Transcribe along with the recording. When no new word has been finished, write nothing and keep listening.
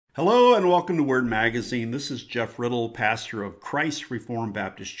Hello and welcome to Word Magazine. This is Jeff Riddle, pastor of Christ Reformed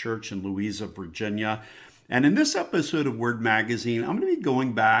Baptist Church in Louisa, Virginia. And in this episode of Word Magazine, I'm going to be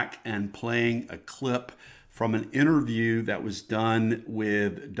going back and playing a clip from an interview that was done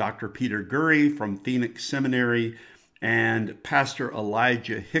with Dr. Peter Gurry from Phoenix Seminary and Pastor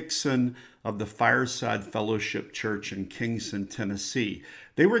Elijah Hixson of the Fireside Fellowship Church in Kingston, Tennessee.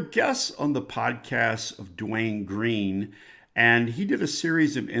 They were guests on the podcast of Dwayne Green, and he did a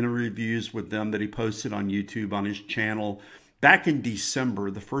series of interviews with them that he posted on YouTube on his channel back in December.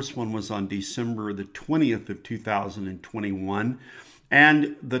 The first one was on December the 20th of 2021.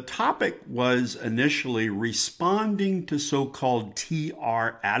 And the topic was initially responding to so-called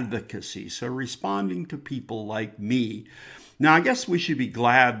TR advocacy. So responding to people like me. Now, I guess we should be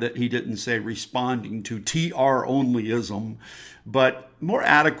glad that he didn't say responding to TR onlyism, but more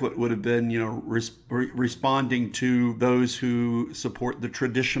adequate would have been, responding to those who support the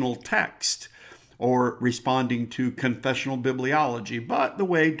traditional text or responding to confessional bibliology. But the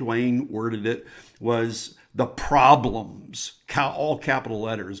way Dwayne worded it was the problems, all capital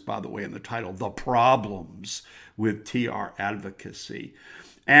letters, by the way, in the title, the problems with TR advocacy.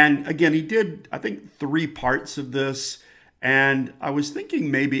 And again, he did, I think, 3 parts of this. And I was thinking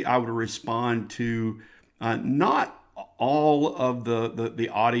maybe I would respond to not all of the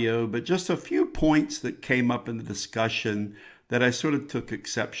audio, but just a few points that came up in the discussion that I sort of took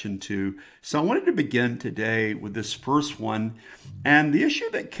exception to. So I wanted to begin today with this first one. And the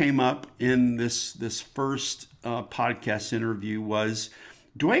issue that came up in this first podcast interview was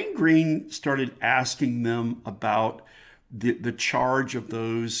Dwayne Green started asking them about the charge of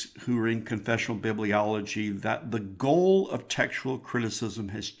those who are in confessional bibliology that the goal of textual criticism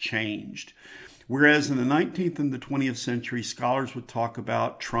has changed. Whereas in the 19th and the 20th century, scholars would talk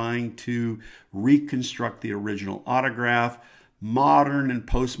about trying to reconstruct the original autograph, modern and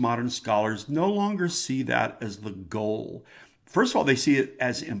postmodern scholars no longer see that as the goal. First of all, they see it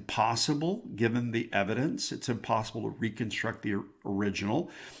as impossible given the evidence. It's impossible to reconstruct the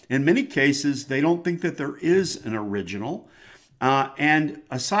original. In many cases, they don't think that there is an original. And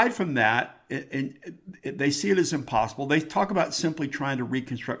aside from that, they see it as impossible. They talk about simply trying to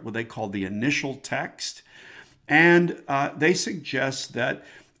reconstruct what they call the initial text. And they suggest that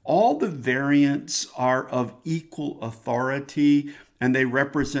all the variants are of equal authority, and they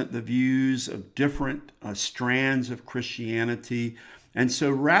represent the views of different strands of Christianity. And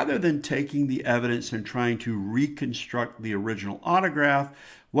so rather than taking the evidence and trying to reconstruct the original autograph,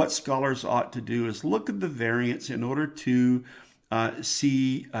 what scholars ought to do is look at the variants in order to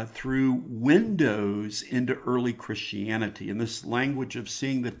see through windows into early Christianity. And this language of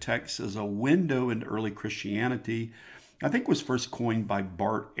seeing the text as a window into early Christianity, I think, was first coined by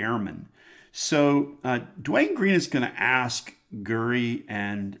Bart Ehrman. So Dwayne Green is going to ask Gurry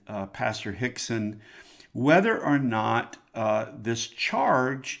and Pastor Hixson whether or not this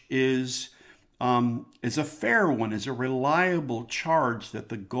charge is a fair one, is a reliable charge that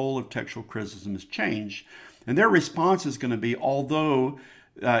the goal of textual criticism has changed. And their response is going to be, although,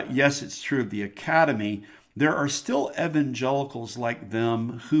 yes, it's true of the academy, there are still evangelicals like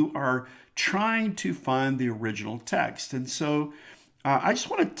them who are trying to find the original text. And so I just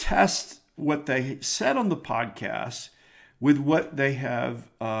want to test what they said on the podcast with what they have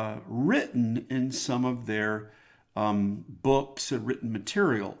written in some of their books and written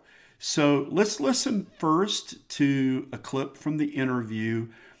material. So let's listen first to a clip from the interview.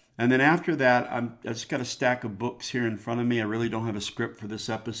 And then after that, I just got a stack of books here in front of me. I really don't have a script for this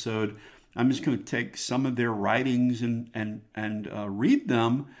episode. I'm just going to take some of their writings and read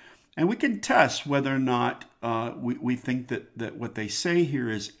them. And we can test whether or not we think that what they say here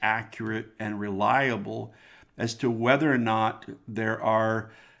is accurate and reliable, as to whether or not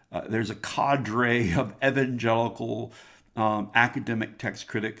there's a cadre of evangelical academic text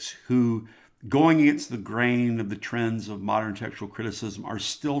critics who, going against the grain of the trends of modern textual criticism, are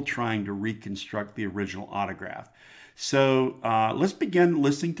still trying to reconstruct the original autograph. So let's begin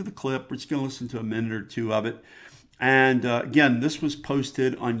listening to the clip. We're just going to listen to a minute or two of it. And again, this was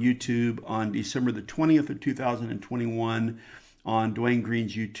posted on YouTube on December the 20th of 2021 on Dwayne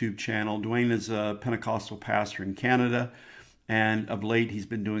Green's YouTube channel. Dwayne is a Pentecostal pastor in Canada, and of late he's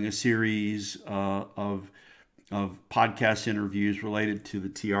been doing a series of podcast interviews related to the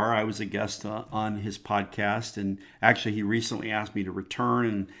TR. I was a guest on his podcast, and actually he recently asked me to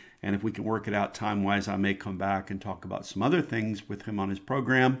return, and if we can work it out time-wise, I may come back and talk about some other things with him on his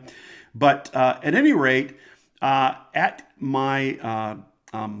program. But at any rate, at my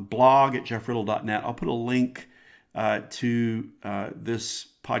blog at jeffriddle.net, I'll put a link to this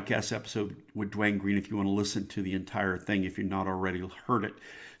podcast episode with Dwayne Green if you want to listen to the entire thing if you've not already heard it.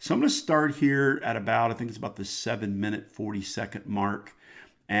 So I'm going to start here at about, I think it's about the 7-minute, 40-second mark.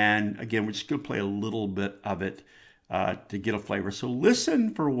 And again, we're just going to play a little bit of it to get a flavor. So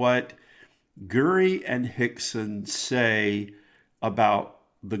listen for what Gurry and Hixson say about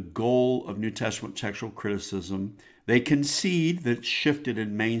the goal of New Testament textual criticism. They concede that it's shifted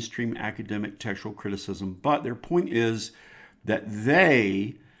in mainstream academic textual criticism, but their point is that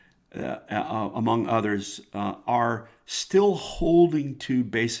they, among others, are still holding to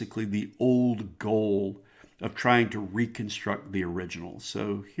basically the old goal of trying to reconstruct the original.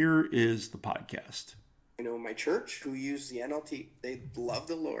 So here is the podcast. I know my church who use the NLT, they love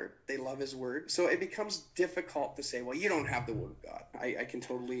the Lord, they love his word. So it becomes difficult to say, well, you don't have the word of God. I can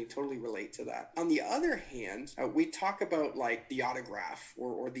totally relate to that. On the other hand, we talk about like the autograph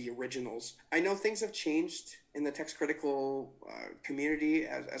or the originals. I know things have changed in the text critical community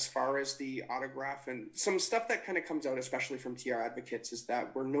as far as the autograph, and some stuff that kind of comes out, especially from TR advocates, is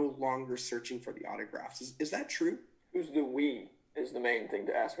that we're no longer searching for the autographs. Is that true? Who's the we? Is the main thing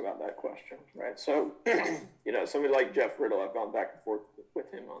to ask about that question, right? So, somebody like Jeff Riddle, I've gone back and forth with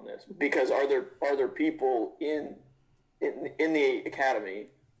him on this, because are there people in the academy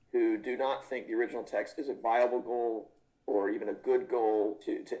who do not think the original text is a viable goal or even a good goal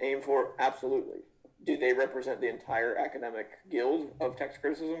to aim for? Absolutely. Do they represent the entire academic guild of text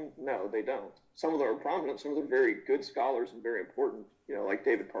criticism? No, they don't. Some of them are prominent, some of them are very good scholars and very important, like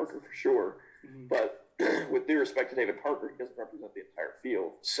David Parker for sure. Mm-hmm. But with due respect to David Parker, he doesn't represent the entire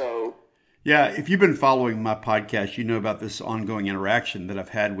field. So, yeah, if you've been following my podcast, you know about this ongoing interaction that I've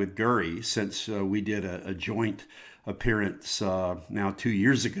had with Gurry since we did a joint appearance now 2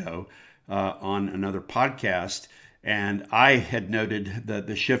 years ago on another podcast. And I had noted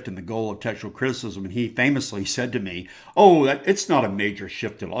the shift in the goal of textual criticism, and he famously said to me, "Oh, it's not a major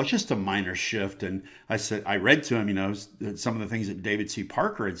shift at all; it's just a minor shift." And I read to him, some of the things that David C.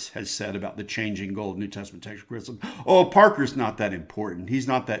 Parker has said about the changing goal of New Testament textual criticism. Oh, Parker's not that important; he's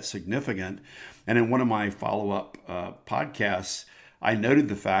not that significant. And in one of my follow-up podcasts, I noted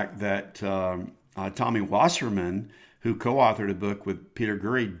the fact that Tommy Wasserman, who co-authored a book with Peter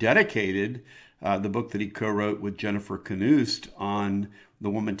Gurry, dedicated the book that he co-wrote with Jennifer Knust on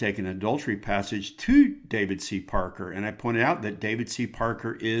the woman taken in adultery passage to David C. Parker. And I pointed out that David C.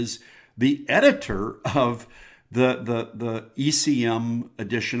 Parker is the editor of the ECM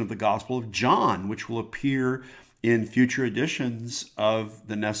edition of the Gospel of John, which will appear in future editions of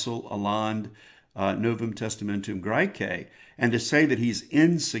the Nestle Aland Novum Testamentum Graece. And to say that he's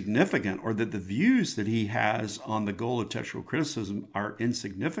insignificant, or that the views that he has on the goal of textual criticism are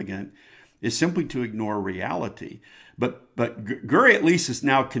insignificant, is simply to ignore reality. But Gurry at least is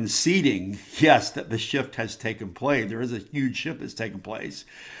now conceding, yes, that the shift has taken place. There is a huge shift that's taken place.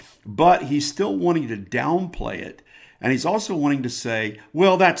 But he's still wanting to downplay it. And he's also wanting to say,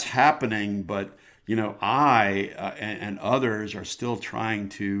 well, that's happening, but I and others are still trying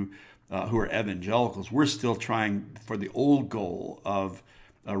to, who are evangelicals, we're still trying for the old goal of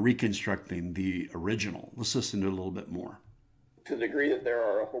reconstructing the original. Let's listen to it a little bit more. To the degree that there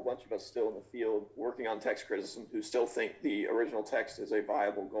are a whole bunch of us still in the field working on text criticism who still think the original text is a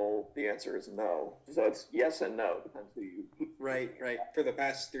viable goal, the answer is no. So it's yes and no, depends who you... Right. For the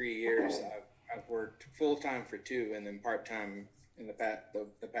past 3 years, I've worked full-time for 2 and then part-time in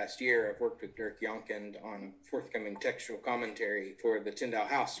the past year. I've worked with Dirk Jonkind on forthcoming textual commentary for the Tyndale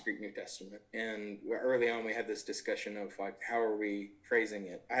House Greek New Testament. And early on, we had this discussion of like, how are we phrasing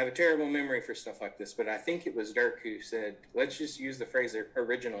it? I have a terrible memory for stuff like this, but I think it was Dirk who said, let's just use the phrase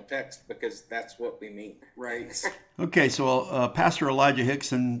original text because that's what we mean. Right. Okay, so Pastor Elijah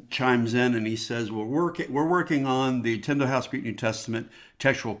Hixson chimes in and he says, we're working on the Tyndale House Greek New Testament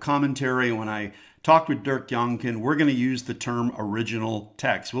textual commentary. When I talked with Dirk Jonkind, we're going to use the term original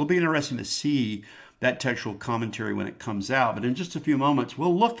text. It'll be interesting to see that textual commentary when it comes out. But in just a few moments,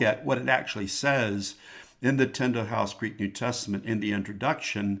 we'll look at what it actually says in the Tyndale House Greek New Testament in the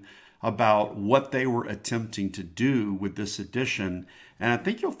introduction about what they were attempting to do with this edition. And I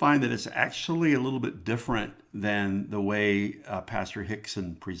think you'll find that it's actually a little bit different than the way Pastor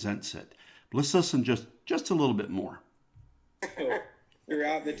Hixson presents it. But let's listen just a little bit more.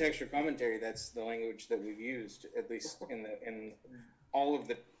 Throughout the textual commentary, that's the language that we've used, at least in all of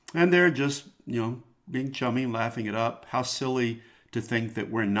the... And they're just, being chummy, laughing it up. How silly to think that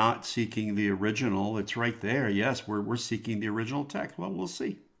we're not seeking the original. It's right there. Yes, we're seeking the original text. Well, we'll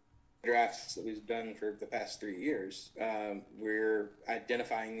see. Drafts that we've done for the past 3 years, we're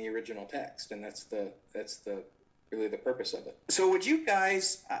identifying the original text, and that's really the purpose of it. So would you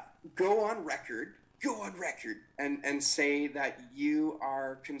guys go on record go on record and say that you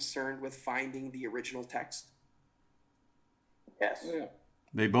are concerned with finding the original text? Yes. Yeah.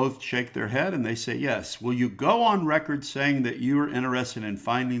 They both shake their head and they say yes. Will you go on record saying that you are interested in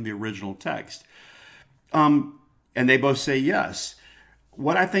finding the original text? And they both say yes.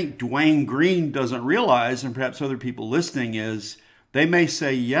 What I think Dwayne Green doesn't realize, and perhaps other people listening, is they may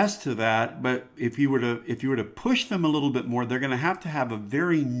say yes to that, but if you were to push them a little bit more, they're going to have a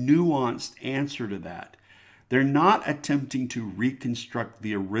very nuanced answer to that. They're not attempting to reconstruct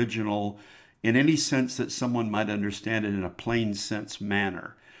the original in any sense that someone might understand it in a plain sense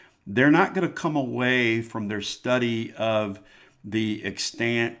manner. They're not going to come away from their study of the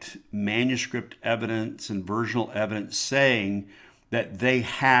extant manuscript evidence and versional evidence saying that they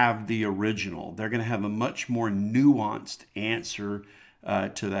have the original. They're going to have a much more nuanced answer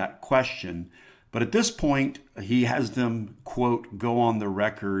to that question. But at this point, he has them, quote, go on the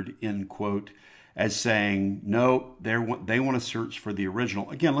record, end quote, as saying, no, they want to search for the original.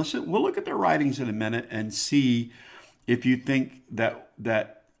 Again, we'll look at their writings in a minute and see if you think that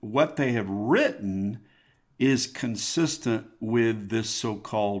what they have written is consistent with this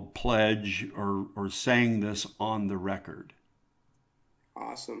so-called pledge or saying this on the record.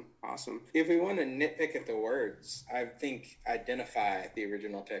 Awesome. If we want to nitpick at the words, I think identify the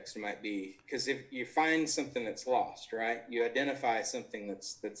original text might be, because if you find something that's lost, right, you identify something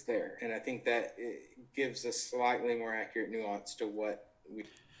that's there. And I think that it gives a slightly more accurate nuance to what we...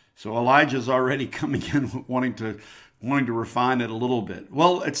 So Elijah's already coming in wanting to refine it a little bit.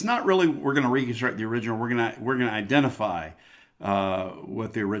 Well, it's not really we're going to reconstruct the original. We're going to identify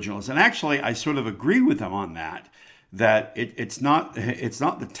what the original is. And actually, I sort of agree with him on that. That it's not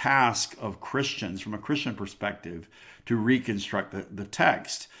the task of Christians from a Christian perspective to reconstruct the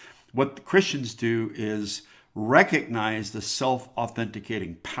text. What the Christians do is recognize the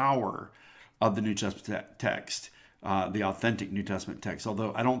self-authenticating power of the New Testament text, the authentic New Testament text.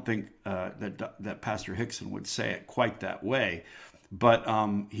 Although I don't think that Pastor Hixson would say it quite that way, but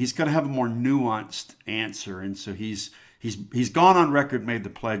he's going to have a more nuanced answer, and so he's gone on record, made the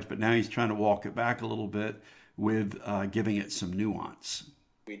pledge, but now he's trying to walk it back a little bit with giving it some nuance.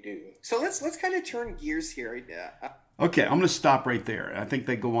 We do. So let's kind of turn gears here. Okay, I'm going to stop right there. I think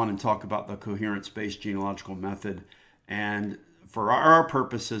they go on and talk about the coherence-based genealogical method. And for our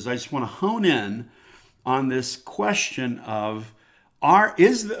purposes, I just want to hone in on this question of,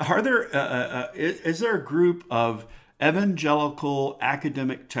 is there a group of evangelical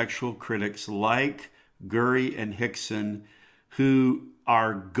academic textual critics like Gurry and Hixson who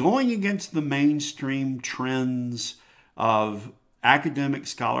are going against the mainstream trends of academic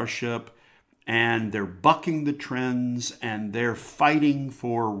scholarship, and they're bucking the trends, and they're fighting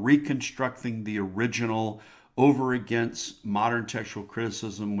for reconstructing the original over against modern textual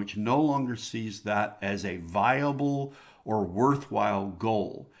criticism, which no longer sees that as a viable or worthwhile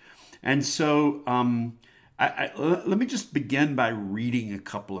goal. And so let me just begin by reading a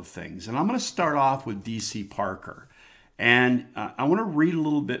couple of things. And I'm going to start off with D.C. Parker. And I want to read a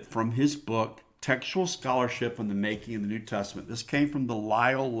little bit from his book, Textual Scholarship on the Making of the New Testament. This came from the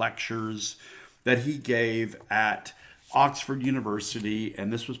Lyle Lectures that he gave at Oxford University,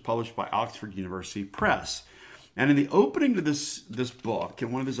 and this was published by Oxford University Press. And in the opening to this book,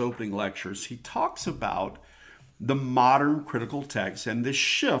 in one of his opening lectures, he talks about the modern critical text and this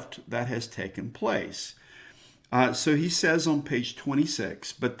shift that has taken place. So he says on page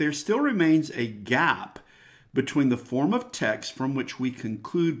 26, but there still remains a gap between the form of text from which we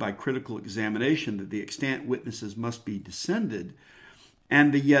conclude by critical examination that the extant witnesses must be descended,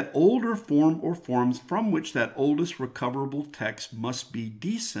 and the yet older form or forms from which that oldest recoverable text must be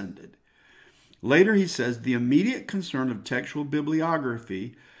descended. Later he says, the immediate concern of textual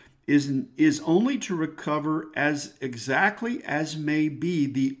bibliography is only to recover as exactly as may be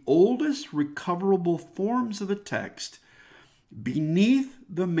the oldest recoverable forms of the text beneath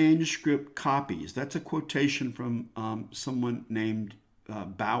the manuscript copies. That's a quotation from someone named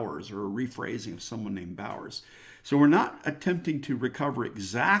Bowers, or a rephrasing of someone named Bowers. So we're not attempting to recover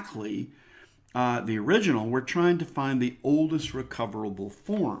exactly the original. We're trying to find the oldest recoverable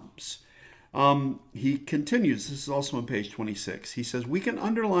forms. He continues, this is also on page 26. He says, we can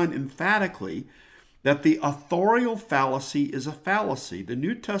underline emphatically that the authorial fallacy is a fallacy. The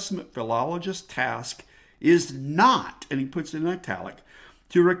New Testament philologist's task is not, and he puts it in italic,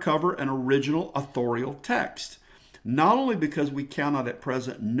 to recover an original authorial text. Not only because we cannot at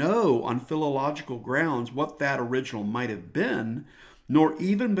present know on philological grounds what that original might have been, nor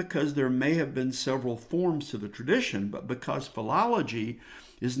even because there may have been several forms to the tradition, but because philology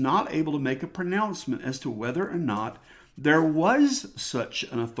is not able to make a pronouncement as to whether or not there was such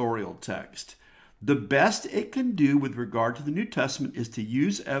an authorial text. The best it can do with regard to the New Testament is to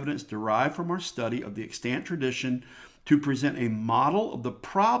use evidence derived from our study of the extant tradition to present a model of the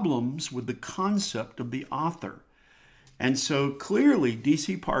problems with the concept of the author. And so clearly,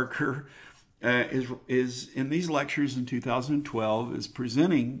 D.C. Parker is in these lectures in 2012 is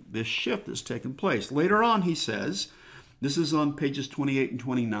presenting this shift that's taken place. Later on, he says, this is on pages 28 and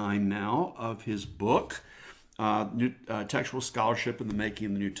 29 now of his book, Textual Scholarship in the Making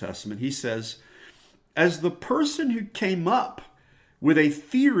of the New Testament. He says, as the person who came up with a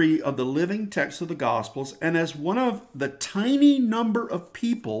theory of the living text of the Gospels, and as one of the tiny number of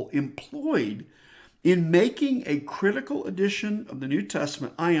people employed in making a critical edition of the New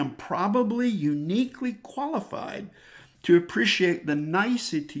Testament, I am probably uniquely qualified to appreciate the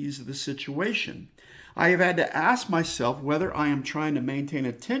niceties of the situation. I have had to ask myself whether I am trying to maintain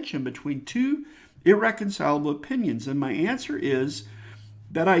a tension between two irreconcilable opinions, and my answer is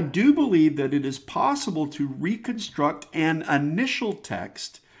that I do believe that it is possible to reconstruct an initial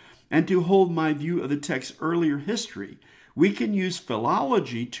text and to hold my view of the text's earlier history. We can use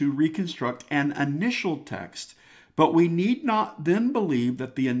philology to reconstruct an initial text, but we need not then believe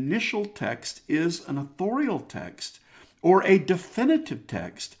that the initial text is an authorial text or a definitive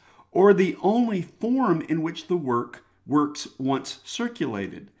text or the only form in which the works once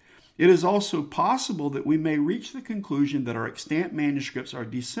circulated. It is also possible that we may reach the conclusion that our extant manuscripts are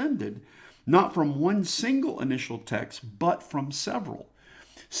descended not from one single initial text, but from several.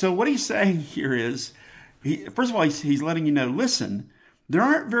 So what he's saying here is, first of all, he's letting you know, listen, there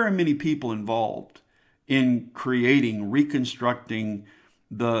aren't very many people involved in creating, reconstructing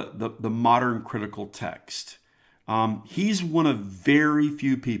the modern critical text. He's one of very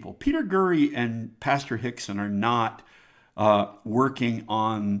few people. Peter Gurry and Pastor Hixson are not working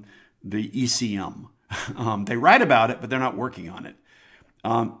on the ECM. They write about it, but they're not working on it.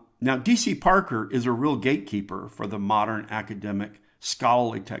 Now, D.C. Parker is a real gatekeeper for the modern academic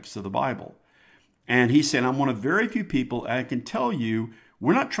scholarly text of the Bible. And he said, I'm one of very few people, and I can tell you,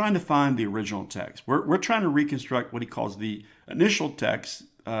 we're not trying to find the original text. We're trying to reconstruct what he calls the initial text.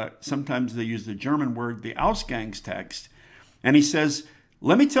 Sometimes they use the German word, the Ausgangstext. And he says,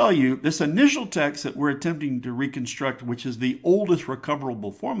 let me tell you, this initial text that we're attempting to reconstruct, which is the oldest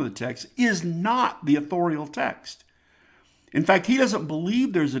recoverable form of the text, is not the authorial text. In fact, he doesn't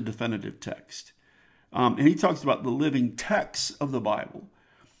believe there's a definitive text. And he talks about the living text of the Bible.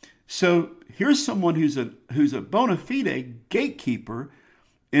 So here's someone who's a bona fide gatekeeper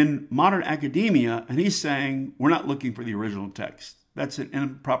in modern academia, and he's saying we're not looking for the original text. That's an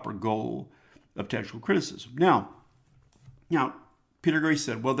improper goal of textual criticism. Now, Peter Gray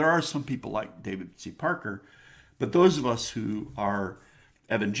said, well, there are some people like David C. Parker, but those of us who are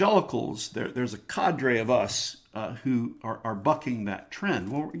evangelicals, there's a cadre of us who are bucking that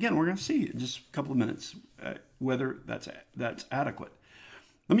trend. Well, again, we're going to see in just a couple of minutes whether that's adequate.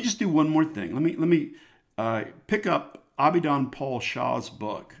 Let me just do one more thing. Let me pick up Abidon Paul Shaw's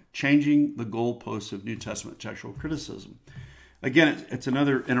book, Changing the Goalposts of New Testament Textual Criticism. Again, it's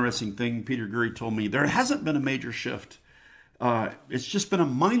another interesting thing. Peter Gurry told me there hasn't been a major shift. It's just been a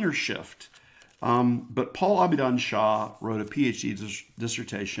minor shift. But Paul Abidon Shaw wrote a PhD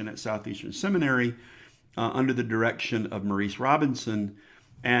dissertation at Southeastern Seminary under the direction of Maurice Robinson.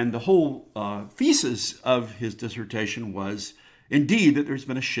 And the whole thesis of his dissertation was, indeed, that there's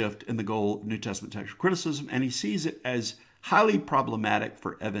been a shift in the goal of New Testament textual criticism, and he sees it as highly problematic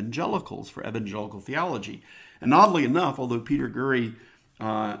for evangelicals, for evangelical theology. And oddly enough, although Peter Gurry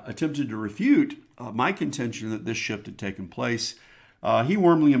attempted to refute my contention that this shift had taken place, he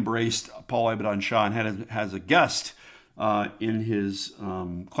warmly embraced Paul Abidon Shaw and has a guest in his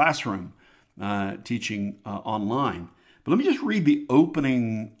classroom teaching online. But let me just read the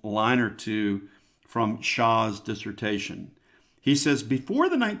opening line or two from Shaw's dissertation. He says, before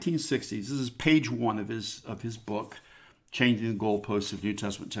the 1960s, this is page 1 of his book, Changing the Goalposts of New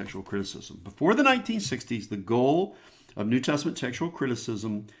Testament Textual Criticism. Before the 1960s, the goal of New Testament textual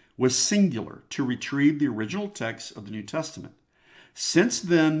criticism was singular, to retrieve the original text of the New Testament. Since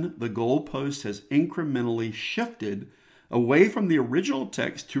then, the goalpost has incrementally shifted away from the original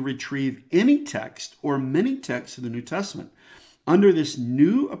text to retrieve any text or many texts of the New Testament. Under this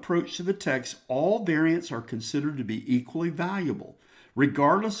new approach to the text, all variants are considered to be equally valuable,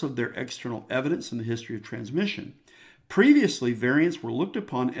 regardless of their external evidence in the history of transmission. Previously, variants were looked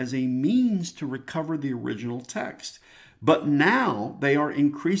upon as a means to recover the original text, but now they are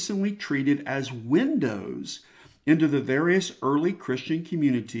increasingly treated as windows into the various early Christian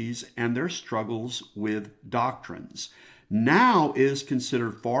communities and their struggles with doctrines. Now it is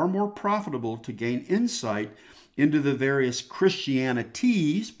considered far more profitable to gain insight into the various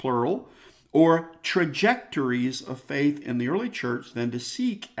Christianities, plural, or trajectories of faith in the early church than to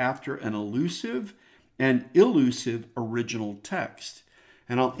seek after an elusive and elusive original text.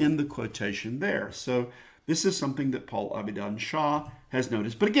 And I'll end the quotation there. So this is something that Paul Abidin Shah has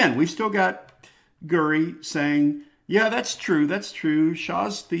noticed. But again, we've still got Gurry saying, yeah, that's true. That's true.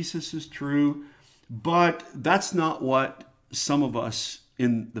 Shah's thesis is true. But that's not what some of us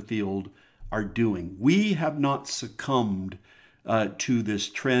in the field are doing. We have not succumbed to this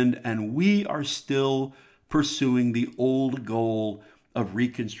trend, and we are still pursuing the old goal of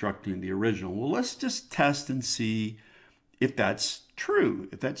reconstructing the original. Well, let's just test and see if that's true.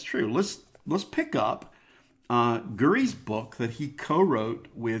 If that's true, let's pick up Gurry's book that he co-wrote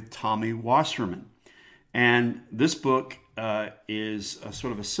with Tommy Wasserman, and this book is a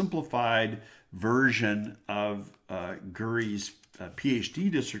sort of a simplified version of Gurry's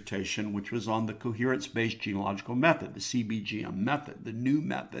PhD dissertation, which was on the coherence-based genealogical method, the CBGM method, the new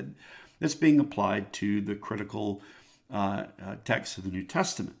method that's being applied to the critical texts of the New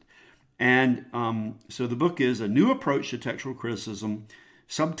Testament. And so the book is A New Approach to Textual Criticism,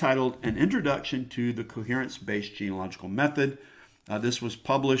 subtitled An Introduction to the Coherence-Based Genealogical Method. This was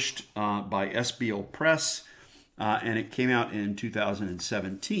published by SBL Press, and it came out in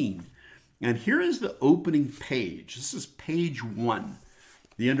 2017. And here is the opening page. This is page 1,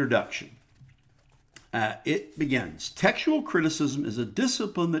 the introduction. It begins, textual criticism is a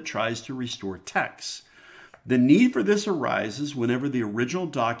discipline that tries to restore texts. The need for this arises whenever the original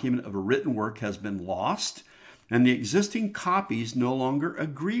document of a written work has been lost and the existing copies no longer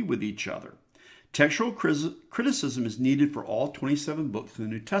agree with each other. Textual criticism is needed for all 27 books of the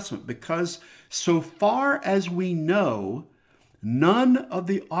New Testament because, so far as we know, none of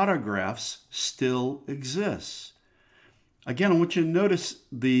the autographs still exists. Again, I want you to notice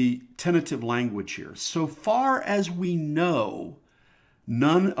the tentative language here. So far as we know,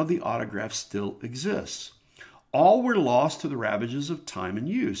 none of the autographs still exists. All were lost to the ravages of time and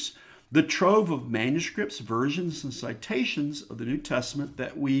use. The trove of manuscripts, versions, and citations of the New Testament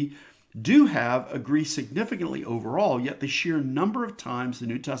that we do have agree significantly overall, yet the sheer number of times the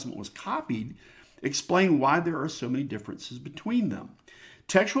New Testament was copied explain why there are so many differences between them.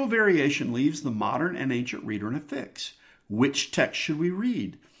 Textual variation leaves the modern and ancient reader in a fix. Which text should we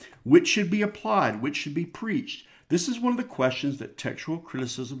read? Which should be applied? Which should be preached? This is one of the questions that textual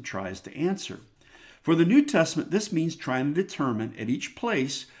criticism tries to answer. For the New Testament, this means trying to determine at each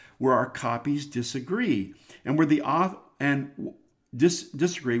place where our copies disagree and where the author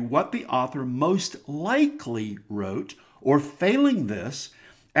disagree what the author most likely wrote, or failing this,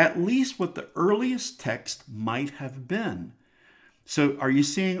 at least what the earliest text might have been. So are you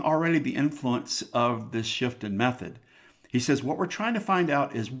seeing already the influence of this shift in method? He says what we're trying to find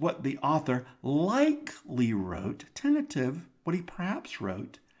out is what the author likely wrote, tentative, what he perhaps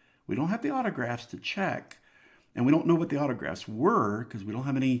wrote. We don't have the autographs to check, and we don't know what the autographs were because we don't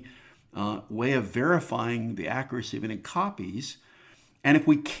have any way of verifying the accuracy of any copies. And if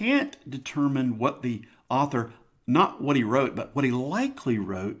we can't determine what the author, not what he wrote, but what he likely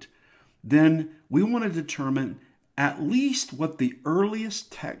wrote, then we want to determine at least what the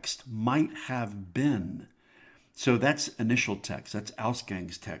earliest text might have been. So that's initial text. That's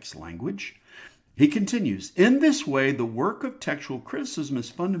Ausgang's text language. He continues, in this way, the work of textual criticism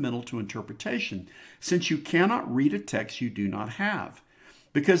is fundamental to interpretation, since you cannot read a text you do not have.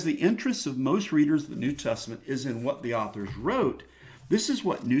 Because the interest of most readers of the New Testament is in what the authors wrote, this is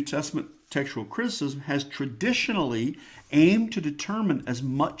what New Testament textual criticism has traditionally aimed to determine as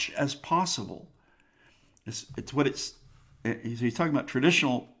much as possible. He's talking about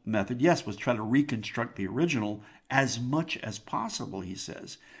traditional method, yes, was try to reconstruct the original as much as possible, he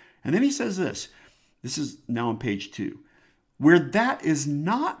says. And then he says this is now on page 2. Where that is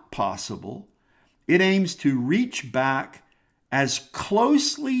not possible, it aims to reach back as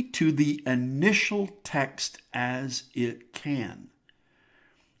closely to the initial text as it can.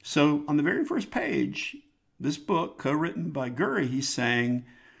 So on the very first page, this book, co-written by Gurry, he's saying,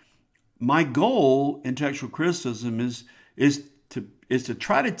 my goal in textual criticism is to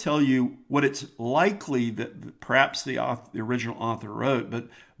try to tell you what it's likely that perhaps the original author wrote, but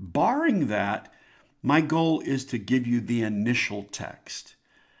barring that, my goal is to give you the initial text.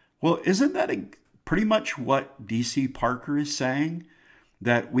 Well, isn't that pretty much what D.C. Parker is saying?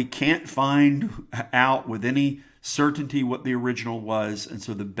 That we can't find out with any certainty what the original was, and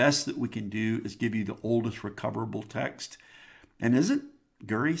so the best that we can do is give you the oldest recoverable text. And isn't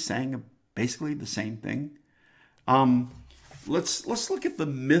Gurry saying basically the same thing? Let's look at the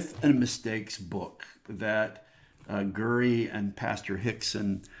Myth and Mistakes book that Gurry and Pastor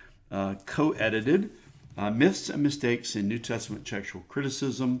Hixson co-edited, Myths and Mistakes in New Testament Textual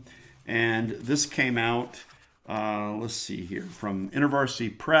Criticism. And this came out, let's see here, from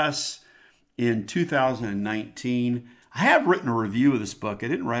InterVarsity Press in 2019. I have written a review of this book. I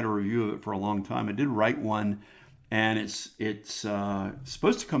didn't write a review of it for a long time. I did write one, and it's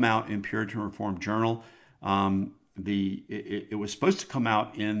supposed to come out in Puritan Reformed Journal. It was supposed to come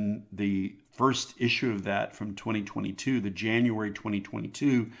out in the first issue of that from 2022, the January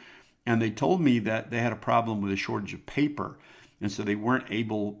 2022, and they told me that they had a problem with a shortage of paper, and so they weren't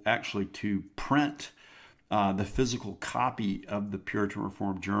able actually to print the physical copy of the Puritan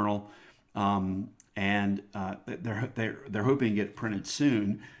Reformed Journal, and they're hoping to get it printed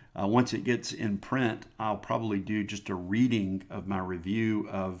soon. Once it gets in print, I'll probably do just a reading of my review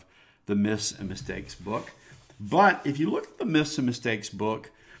of the Myths and Mistakes book. But if you look at the Myths and Mistakes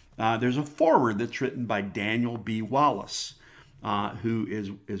book, there's a foreword that's written by Daniel B. Wallace, who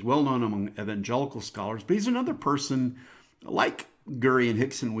is well known among evangelical scholars, but he's another person like Gurry and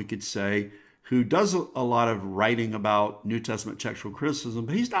Hixson, we could say, who does a lot of writing about New Testament textual criticism,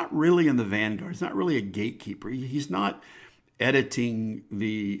 but he's not really in the vanguard. He's not really a gatekeeper. He's not editing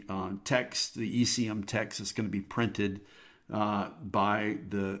the text, the ECM text that's going to be printed by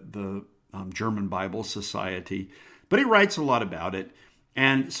the German Bible Society, but he writes a lot about it.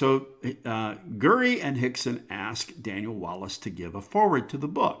 And so Gurry and Hixson asked Daniel Wallace to give a foreword to the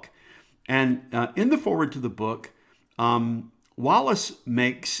book. And in the foreword to the book, Wallace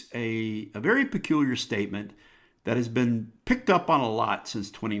makes a very peculiar statement that has been picked up on a lot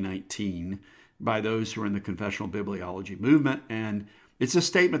since 2019 by those who are in the confessional bibliology movement. And it's a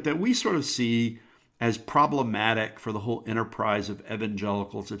statement that we sort of see as problematic for the whole enterprise of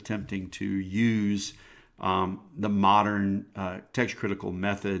evangelicals attempting to use the modern text critical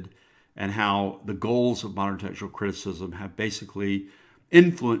method, and how the goals of modern textual criticism have basically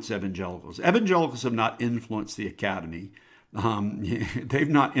influenced evangelicals. Evangelicals have not influenced the academy. They've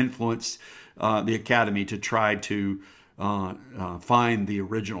not influenced the academy to try to find the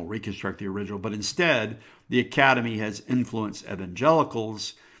original, reconstruct the original, but instead the academy has influenced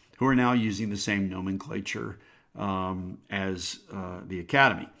evangelicals who are now using the same nomenclature as the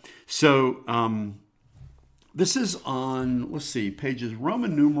academy. So this is on, let's see, pages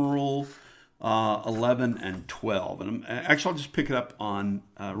Roman numeral 11 and 12. And actually, I'll just pick it up on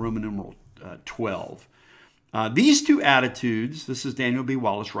Roman numeral 12. These two attitudes, this is Daniel B.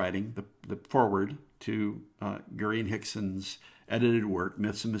 Wallace writing the foreword to Gurry and Hixson's edited work,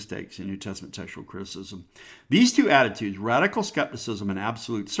 Myths and Mistakes in New Testament Textual Criticism. These two attitudes, radical skepticism and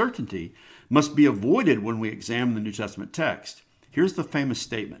absolute certainty, must be avoided when we examine the New Testament text. Here's the famous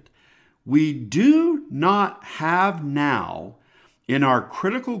statement. We do not have now in our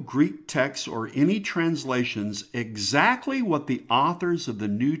critical Greek texts or any translations exactly what the authors of the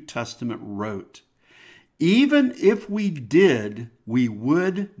New Testament wrote. Even if we did, we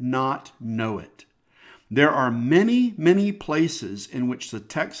would not know it. There are many, many places in which the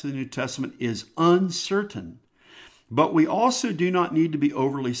text of the New Testament is uncertain, but we also do not need to be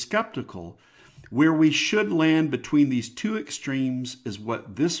overly skeptical. Where we should land between these two extremes is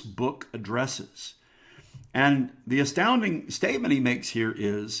what this book addresses. And the astounding statement he makes here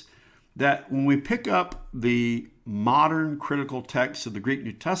is that when we pick up the modern critical texts of the Greek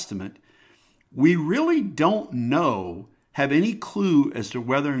New Testament, we really don't have any clue as to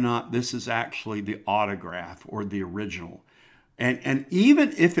whether or not this is actually the autograph or the original. And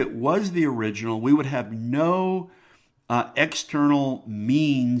even if it was the original, we would have no external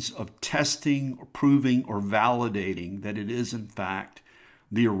means of testing or proving or validating that it is in fact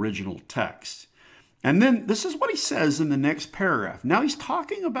the original text. And then this is what he says in the next paragraph. Now he's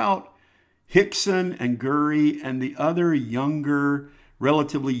talking about Hixson and Gurry and the other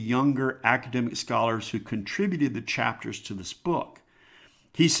relatively younger academic scholars who contributed the chapters to this book.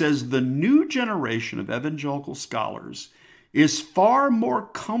 He says the new generation of evangelical scholars is far more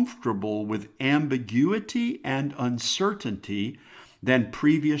comfortable with ambiguity and uncertainty than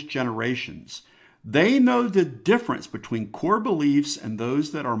previous generations. They know the difference between core beliefs and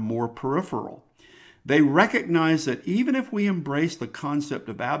those that are more peripheral. They recognize that even if we embrace the concept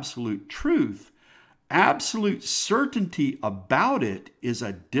of absolute truth, absolute certainty about it is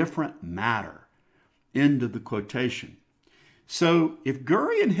a different matter. End of the quotation. So if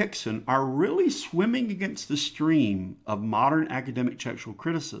Gurry and Hixson are really swimming against the stream of modern academic textual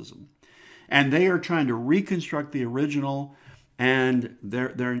criticism, and they are trying to reconstruct the original, and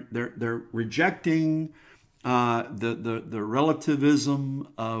they're rejecting the relativism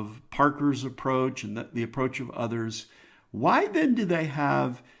of Parker's approach and the approach of others, why then do they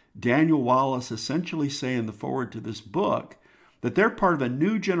have Daniel Wallace essentially say in the foreword to this book that they're part of a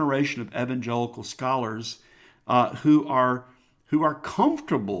new generation of evangelical scholars who who are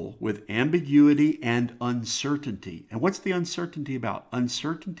comfortable with ambiguity and uncertainty. And what's the uncertainty about?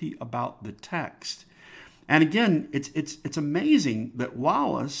 Uncertainty about the text. And again, it's amazing that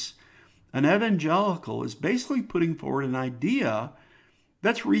Wallace, an evangelical, is basically putting forward an idea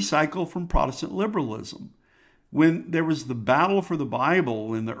that's recycled from Protestant liberalism. When there was the battle for the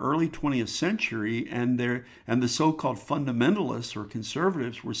Bible in the early 20th century, and the so-called fundamentalists or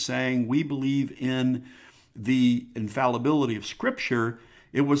conservatives were saying we believe in the infallibility of Scripture,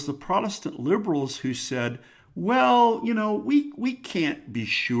 it was the Protestant liberals who said, well, we can't be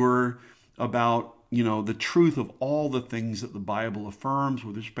sure about the truth of all the things that the Bible affirms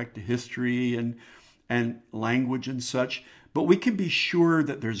with respect to history and language and such, but we can be sure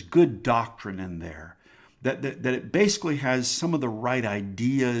that there's good doctrine in there, that it basically has some of the right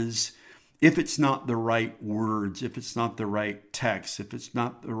ideas, if it's not the right words, if it's not the right text, if it's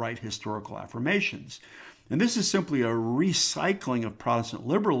not the right historical affirmations. And this is simply a recycling of Protestant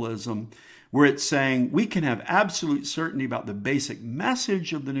liberalism, where it's saying we can have absolute certainty about the basic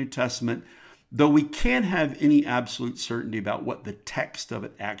message of the New Testament, though we can't have any absolute certainty about what the text of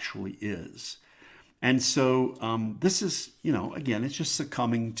it actually is. And so this is, again, it's just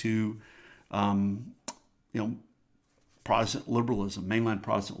succumbing to, Protestant liberalism, mainline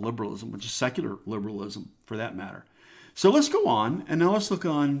Protestant liberalism, which is secular liberalism for that matter. So let's go on, and now let's look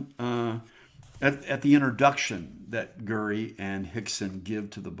on at the introduction that Gurry and Hixson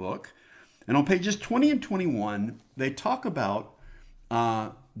give to the book. And on pages 20 and 21, they talk about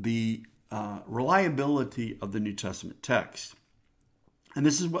the reliability of the New Testament text. And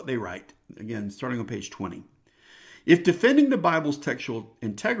this is what they write, again, starting on page 20. If defending the Bible's textual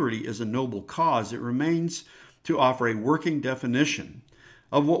integrity is a noble cause, it remains to offer a working definition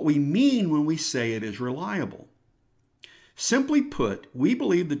of what we mean when we say it is reliable. Simply put, we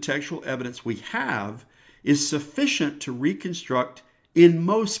believe the textual evidence we have is sufficient to reconstruct, in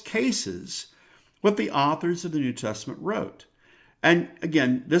most cases, what the authors of the New Testament wrote. And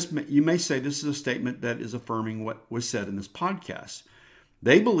again, you may say this is a statement that is affirming what was said in this podcast.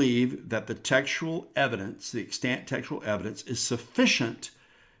 They believe that the textual evidence, the extant textual evidence, is sufficient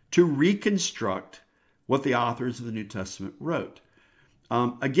to reconstruct what the authors of the New Testament wrote.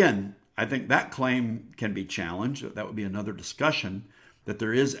 Again, I think that claim can be challenged. That would be another discussion, that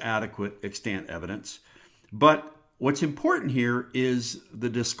there is adequate extant evidence. But what's important here is the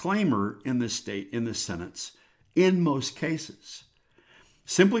disclaimer in this sentence, in most cases.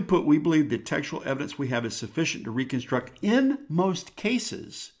 Simply put, we believe the textual evidence we have is sufficient to reconstruct, in most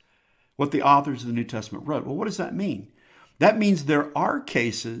cases, what the authors of the New Testament wrote. Well, what does that mean? That means there are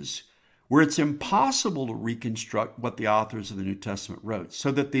cases where it's impossible to reconstruct what the authors of the New Testament wrote,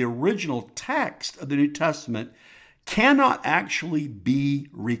 so that the original text of the New Testament cannot actually be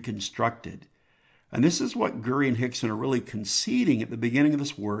reconstructed. And this is what Gurry and Hixson are really conceding at the beginning of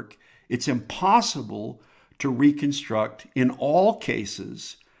this work. It's impossible to reconstruct, in all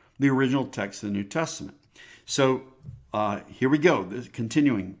cases, the original text of the New Testament. So here we go,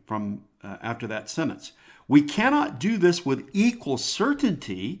 continuing from after that sentence. We cannot do this with equal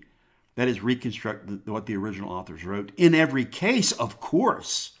certainty, that is, reconstruct what the original authors wrote, in every case, of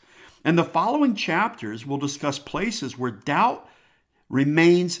course. And the following chapters will discuss places where doubt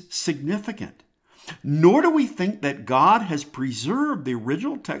remains significant. Nor do we think that God has preserved the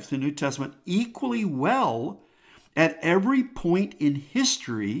original text of the New Testament equally well at every point in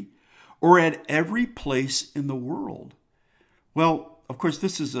history or at every place in the world. Well, of course,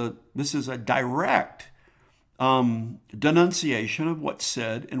 this is a direct denunciation of what's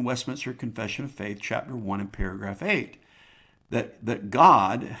said in Westminster Confession of Faith, chapter 1 and paragraph 8, that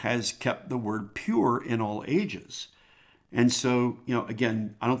God has kept the word pure in all ages. And so,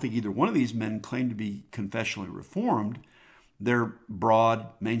 again, I don't think either one of these men claim to be confessionally reformed. They're broad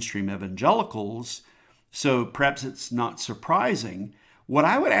mainstream evangelicals, so perhaps it's not surprising. What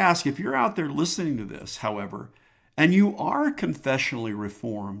I would ask, if you're out there listening to this, however, and you are confessionally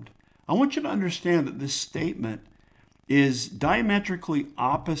reformed, I want you to understand that this statement is diametrically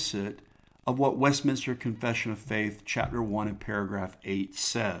opposite of what Westminster Confession of Faith, chapter 1 and paragraph 8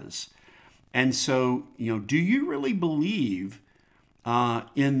 says. And so, do you really believe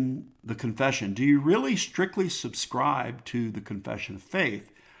in the confession? Do you really strictly subscribe to the confession of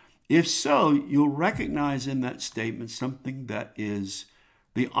faith? If so, you'll recognize in that statement something that is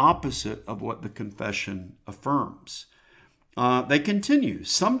the opposite of what the confession affirms. They continue.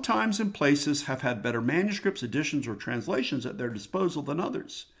 Some times and places have had better manuscripts, editions, or translations at their disposal than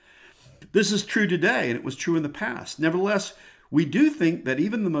others. This is true today, and it was true in the past. Nevertheless, we do think that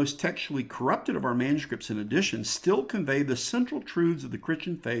even the most textually corrupted of our manuscripts and editions still convey the central truths of the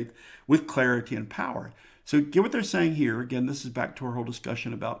Christian faith with clarity and power. So get what they're saying here. Again, this is back to our whole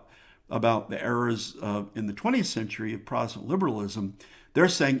discussion about the errors in the 20th century of Protestant liberalism. They're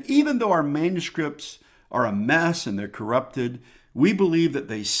saying even though our manuscripts are a mess and they're corrupted, we believe that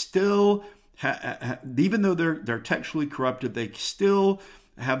they still, even though they're textually corrupted, they still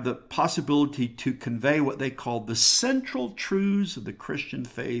have the possibility to convey what they call the central truths of the Christian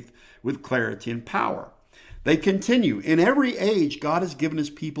faith with clarity and power. They continue, in every age, God has given his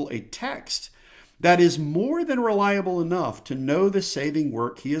people a text that is more than reliable enough to know the saving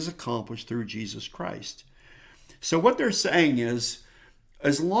work he has accomplished through Jesus Christ. So what they're saying is,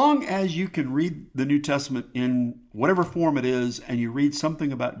 as long as you can read the New Testament in whatever form it is, and you read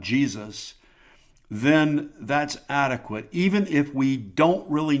something about Jesus, then that's adequate, even if we don't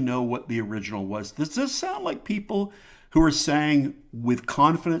really know what the original was. Does this sound like people who are saying with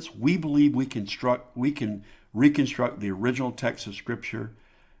confidence, we believe we can reconstruct the original text of Scripture?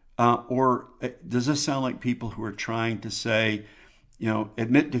 Or does this sound like people who are trying to say,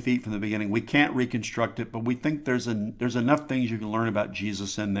 admit defeat from the beginning? We can't reconstruct it, but we think there's enough things you can learn about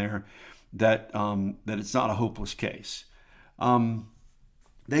Jesus in there that it's not a hopeless case.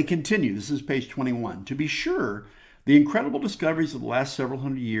 They continue. This is page 21. To be sure, the incredible discoveries of the last several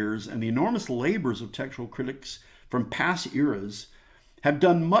hundred years and the enormous labors of textual critics from past eras have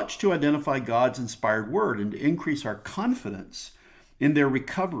done much to identify God's inspired word and to increase our confidence in their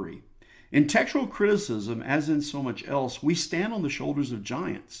recovery. In textual criticism, as in so much else, we stand on the shoulders of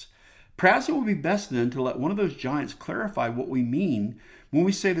giants. Perhaps it would be best then to let one of those giants clarify what we mean when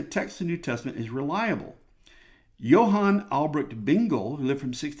we say the text of the New Testament is reliable. Johann Albrecht Bingel, who lived from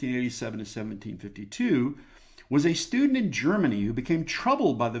 1687 to 1752, was a student in Germany who became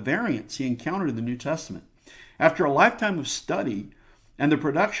troubled by the variants he encountered in the New Testament. After a lifetime of study and the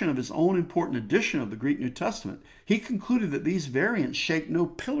production of his own important edition of the Greek New Testament, he concluded that these variants shake no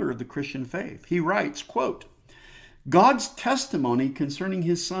pillar of the Christian faith. He writes, quote, God's testimony concerning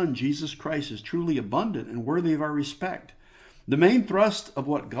his Son, Jesus Christ, is truly abundant and worthy of our respect. The main thrust of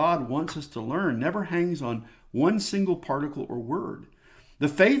what God wants us to learn never hangs on one single particle or word. The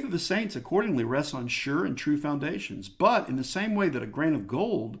faith of the saints accordingly rests on sure and true foundations. But in the same way that a grain of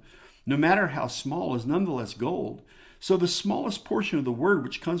gold, no matter how small, is nonetheless gold, so the smallest portion of the word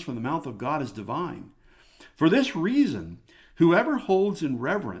which comes from the mouth of God is divine. For this reason, whoever holds in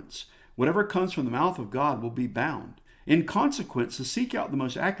reverence whatever comes from the mouth of God will be bound. In consequence, to seek out the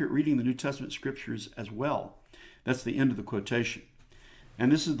most accurate reading of the New Testament scriptures as well. That's the end of the quotation.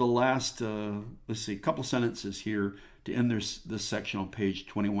 And this is the last, couple sentences here to end this section on page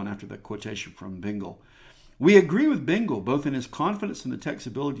 21 after that quotation from Bingel. We agree with Bingel both in his confidence in the text's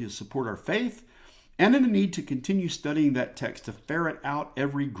ability to support our faith and in the need to continue studying that text to ferret out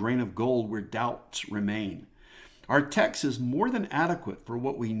every grain of gold where doubts remain. Our text is more than adequate for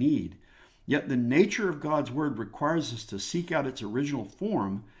what we need, yet the nature of God's word requires us to seek out its original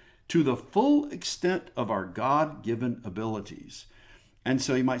form to the full extent of our God-given abilities. And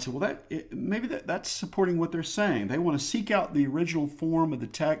so you might say, well, that's supporting what they're saying. They want to seek out the original form of the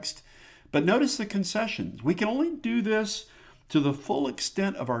text. But notice the concessions. We can only do this to the full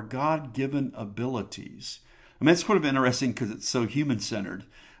extent of our God-given abilities. I mean, it's sort of interesting because it's so human-centered.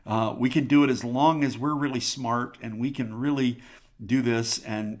 We can do it as long as we're really smart and we can really do this.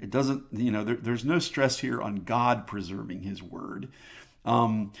 And it doesn't, there's no stress here on God preserving his word.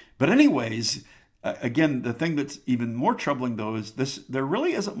 But anyways, again, the thing that's even more troubling, though, is there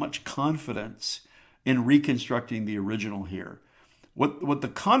really isn't much confidence in reconstructing the original here. What the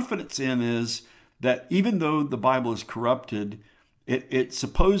confidence in is that even though the Bible is corrupted, it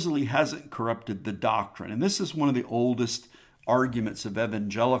supposedly hasn't corrupted the doctrine. And this is one of the oldest arguments of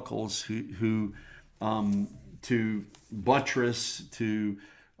evangelicals who to buttress, to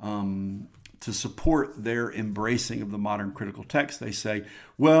support their embracing of the modern critical text, they say,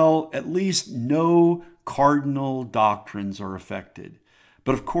 well, at least no cardinal doctrines are affected.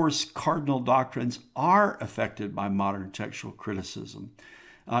 But of course, cardinal doctrines are affected by modern textual criticism.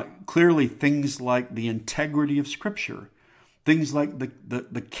 Clearly, things like the integrity of Scripture, things like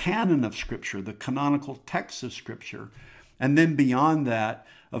the canon of Scripture, the canonical text of Scripture, and then beyond that,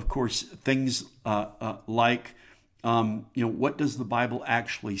 of course, things like what does the Bible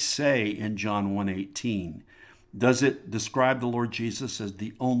actually say in John 1:18? Does it describe the Lord Jesus as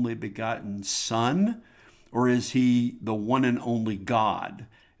the only begotten Son, or is he the one and only God,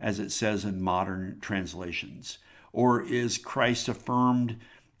 as it says in modern translations? Or is Christ affirmed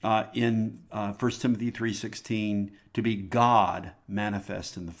in 1 Timothy 3:16 to be God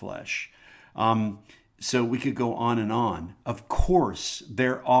manifest in the flesh? So we could go on and on. Of course,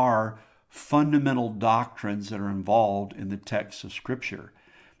 there are fundamental doctrines that are involved in the text of Scripture.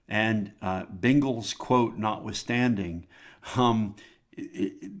 And Bingle's quote notwithstanding,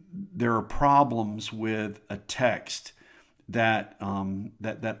 there are problems with a text that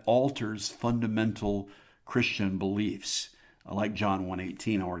alters fundamental Christian beliefs, like John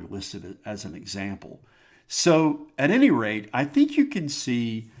 1:18, I already listed it as an example. So at any rate, I think you can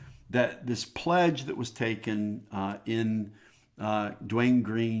see that this pledge that was taken in Dwayne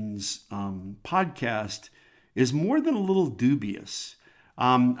Green's podcast is more than a little dubious.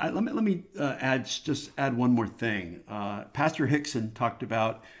 Let me add one more thing. Pastor Hixson talked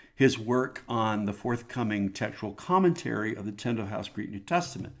about his work on the forthcoming textual commentary of the Tyndale House Greek New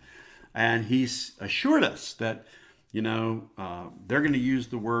Testament, and he's assured us that they're going to use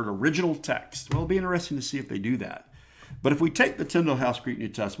the word original text. Well, it'll be interesting to see if they do that. But if we take the Tyndale House Greek New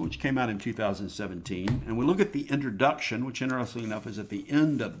Testament, which came out in 2017, and we look at the introduction, which interestingly enough is at the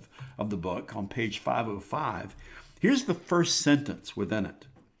end of the book on page 505, here's the first sentence within it.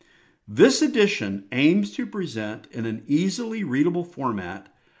 This edition aims to present in an easily readable format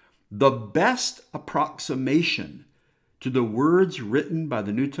the best approximation to the words written by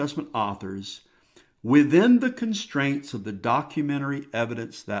the New Testament authors within the constraints of the documentary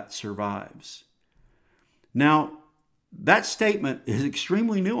evidence that survives. Now, that statement is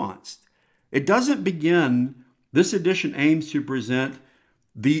extremely nuanced. It doesn't begin, this edition aims to present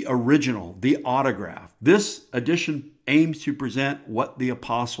the original, the autograph. This edition aims to present what the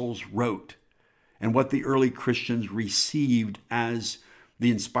apostles wrote and what the early Christians received as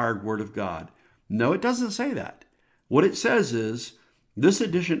the inspired word of God. No, it doesn't say that. What it says is, this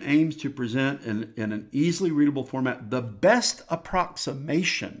edition aims to present in an easily readable format the best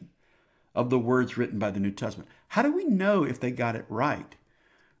approximation of the words written by the New Testament. How do we know if they got it right?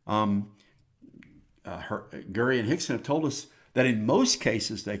 Gurry and Hixson have told us that in most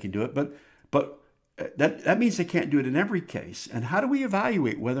cases they can do it, but that means they can't do it in every case. And how do we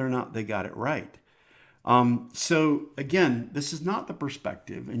evaluate whether or not they got it right? So again, this is not the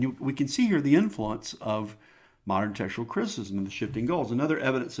perspective, and we can see here the influence of modern textual criticism and the shifting goals. Another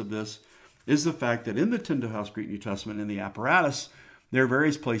evidence of this is the fact that in the Tyndale House Greek New Testament, in the apparatus, there are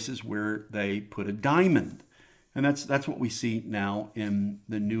various places where they put a diamond. And that's what we see now in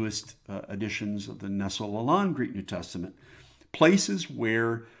the newest editions of the Nestle-Lalande Greek New Testament. Places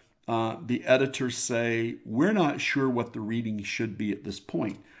where the editors say, we're not sure what the reading should be at this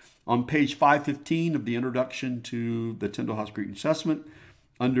point. On page 515 of the introduction to the Tyndale House Greek New Testament,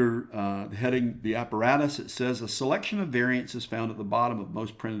 under the heading, the apparatus, it says, a selection of variants is found at the bottom of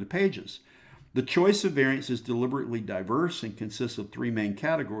most printed pages. The choice of variants is deliberately diverse and consists of three main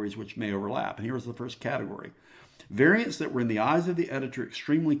categories which may overlap. And here is the first category. Variants that were in the eyes of the editor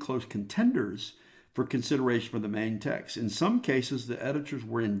extremely close contenders for consideration for the main text. In some cases, the editors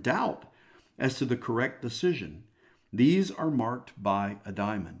were in doubt as to the correct decision. These are marked by a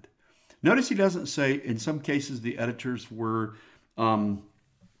diamond. Notice he doesn't say in some cases the editors were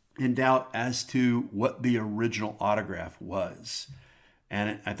in doubt as to what the original autograph was.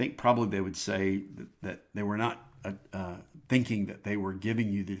 And I think probably they would say that they were not thinking that they were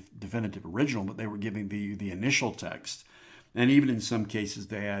giving you the definitive original, but they were giving the initial text. And even in some cases,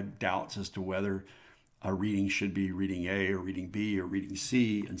 they had doubts as to whether a reading should be reading A or reading B or reading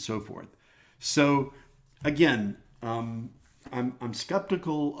C and so forth. So again, I'm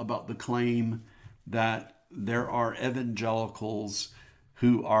skeptical about the claim that there are evangelicals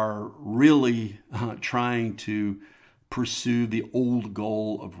who are really trying to pursue the old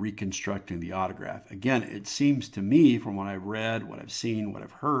goal of reconstructing the autograph. Again, it seems to me from what I've read, what I've seen, what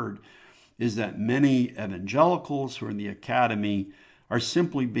I've heard, is that many evangelicals who are in the academy are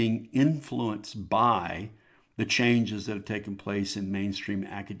simply being influenced by the changes that have taken place in mainstream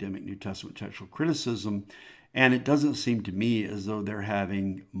academic New Testament textual criticism. And it doesn't seem to me as though they're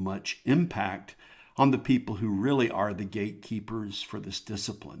having much impact on the people who really are the gatekeepers for this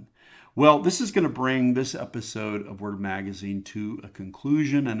discipline. Well, this is going to bring this episode of Word Magazine to a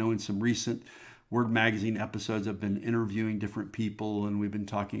conclusion. I know in some recent Word Magazine episodes I've been interviewing different people and we've been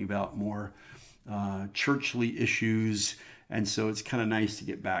talking about more churchly issues. And so it's kind of nice to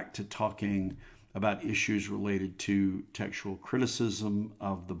get back to talking about issues related to textual criticism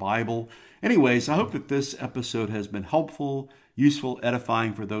of the Bible. Anyways, I hope that this episode has been helpful, useful,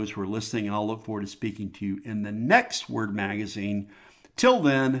 edifying for those who are listening, and I'll look forward to speaking to you in the next Word Magazine. Till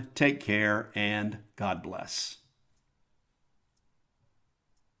then, take care and God bless.